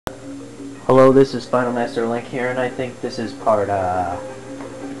Hello, this is finalmasterlink here, and I think this is part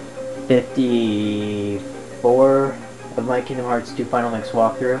 54 of my Kingdom Hearts 2 Final Mix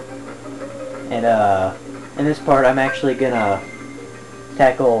walkthrough. And in this part I'm actually gonna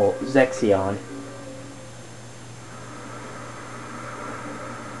tackle Zexion.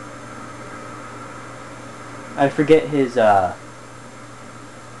 I forget his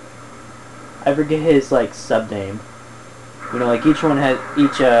like sub name. You know, like each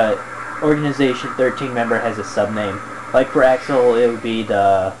organization 13 member has a sub name. Like for Axel, it would be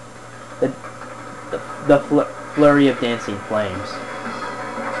the flurry of dancing flames.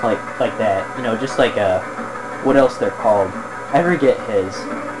 Like that. You know, just like what else they're called. I forget his.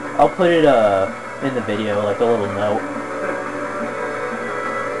 I'll put it in the video, like a little note.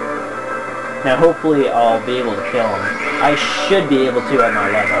 Now hopefully I'll be able to kill him. I should be able to at my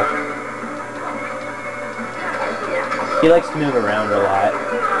level. He likes to move around a lot,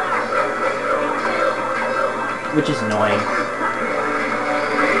 which is annoying.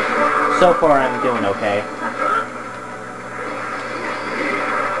 So far I'm doing okay.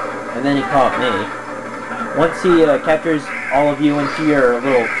 And then he caught me. Once he captures all of you into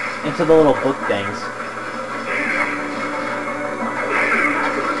the little book things.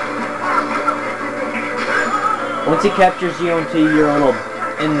 Once he captures you into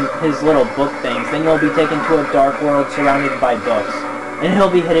his little book things, then you'll be taken to a dark world surrounded by books, and he'll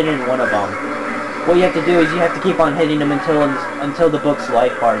be hidden in one of them. What you have to do is you have to keep on hitting him until the book's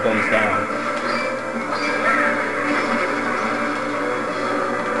life bar goes down.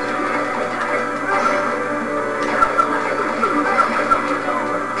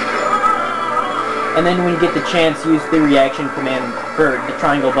 And then when you get the chance, use the reaction command for the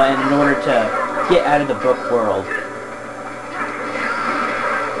triangle button in order to get out of the book world.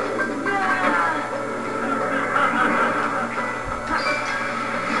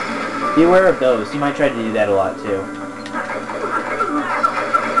 Be aware of those. You might try to do that a lot too.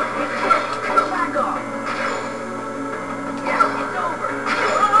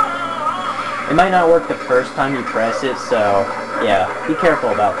 It might not work the first time you press it, so yeah, be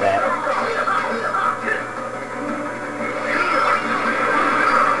careful about that.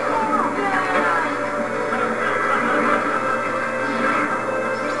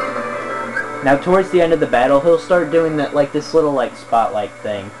 Now towards the end of the battle, he'll start doing that, like this little spotlight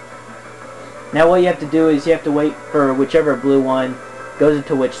thing. Now what you have to do is you have to wait for whichever blue one goes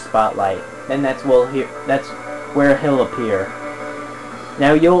into which spotlight. Then that's where he'll appear.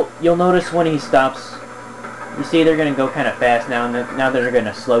 Now you'll notice when he stops, you see they're gonna go kind of fast now, and now they're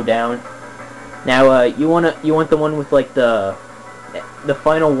gonna slow down. Now you want the one with like the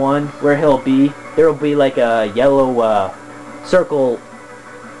final one where he'll be. There'll be like a yellow circle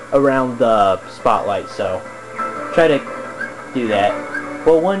around the spotlight, so try to do that.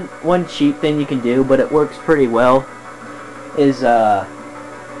 Well, one cheap thing you can do, but it works pretty well, is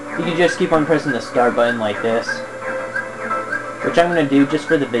you can just keep on pressing the start button like this, which I'm going to do just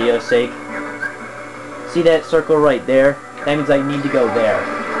for the video's sake. See that circle right there? That means I need to go there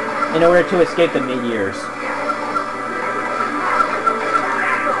in order to escape the meteors.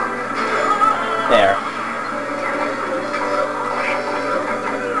 There.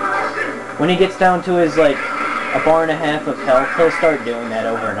 When he gets down to his, a bar and a half of health, he'll start doing that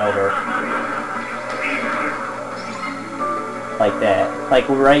over and over. Like that. Like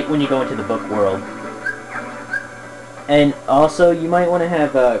right when you go into the book world. And also, you might want to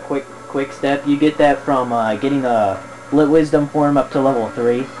have a quick step. You get that from getting the Lit Wisdom form up to level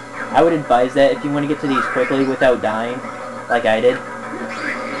 3. I would advise that if you want to get to these quickly without dying, like I did.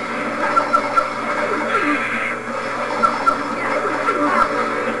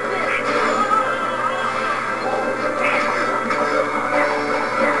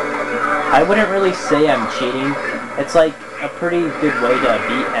 I wouldn't really say I'm cheating. It's like a pretty good way to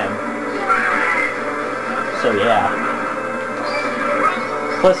beat him. So yeah.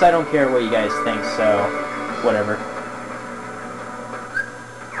 Plus I don't care what you guys think, so whatever.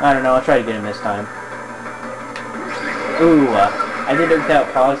 I don't know, I'll try to get him this time. Ooh, I did it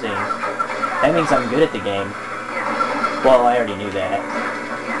without pausing. That means I'm good at the game. Well, I already knew that.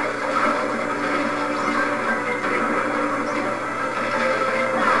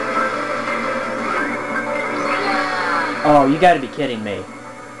 Oh, you gotta be kidding me.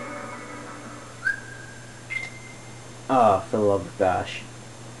 Oh, for the love of gosh.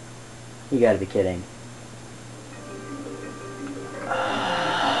 You gotta be kidding.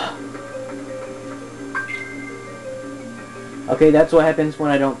 Okay, that's what happens when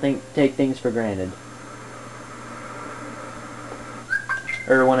I don't take things for granted.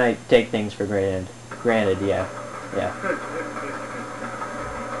 Or when I take things for granted. Granted, yeah. Yeah.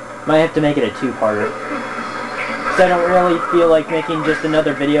 Might have to make it a two-parter. Because I don't really feel like making just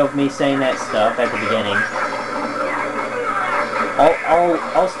another video of me saying that stuff at the beginning.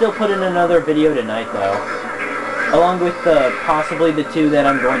 I'll still put in another video tonight, though. Along with possibly the two that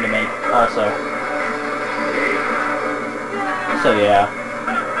I'm going to make, also. So, yeah.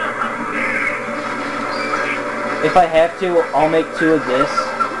 If I have to, I'll make two of this.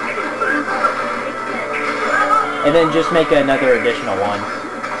 And then just make another additional one.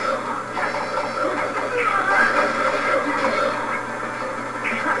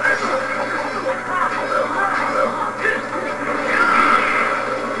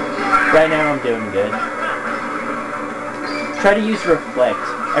 Right now I'm doing good. Try to use reflect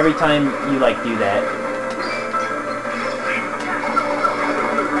every time you like do that.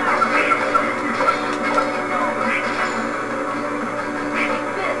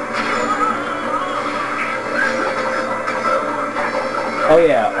 Oh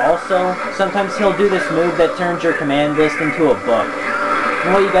yeah, also, sometimes he'll do this move that turns your command list into a book.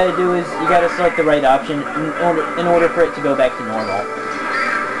 And what you gotta do is, you gotta select the right option in order for it to go back to normal.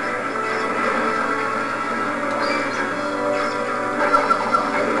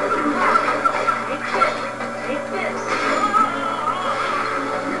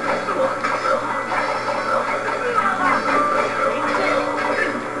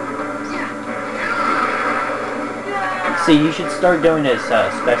 See, you should start doing his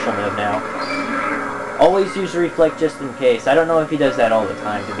special move now. Always use reflect just in case. I don't know if he does that all the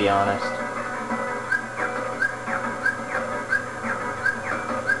time, to be honest.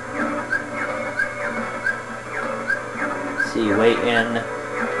 See, wait in.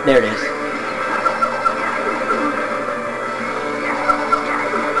 There it is.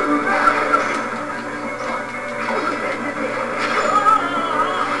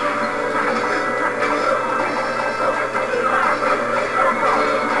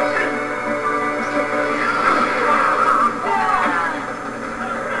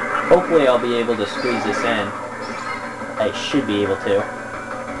 Hopefully I'll be able to squeeze this in. I should be able to.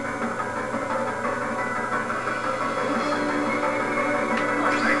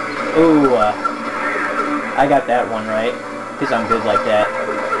 Ooh, I got that one right, because I'm good like that.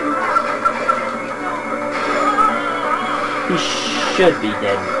 He should be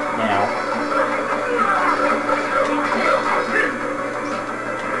dead now.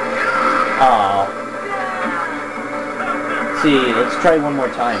 Aww. See, let's try one more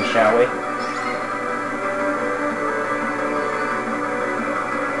time, shall we?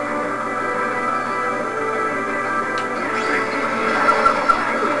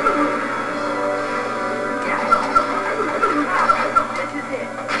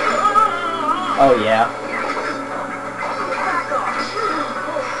 Oh yeah.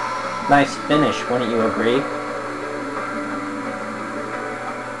 Nice finish, wouldn't you agree?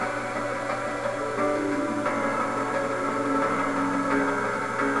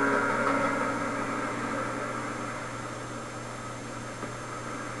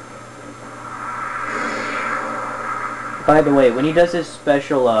 By the way, when he does his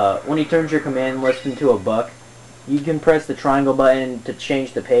special, when he turns your command list into a book, you can press the triangle button to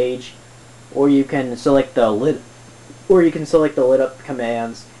change the page, or you can select the lit up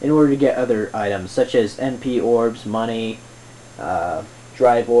commands in order to get other items, such as MP orbs, money,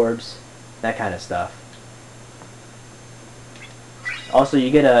 drive orbs, that kind of stuff. Also, you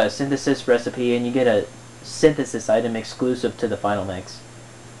get a synthesis recipe, and you get a synthesis item exclusive to the final mix.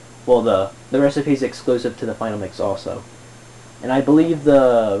 Well, the recipe is exclusive to the final mix also. And I believe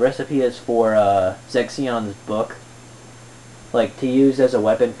the recipe is for Zexion's book. Like, to use as a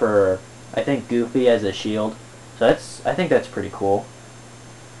weapon for, I think, Goofy as a shield. So I think that's pretty cool.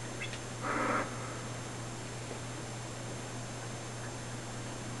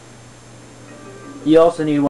 You also need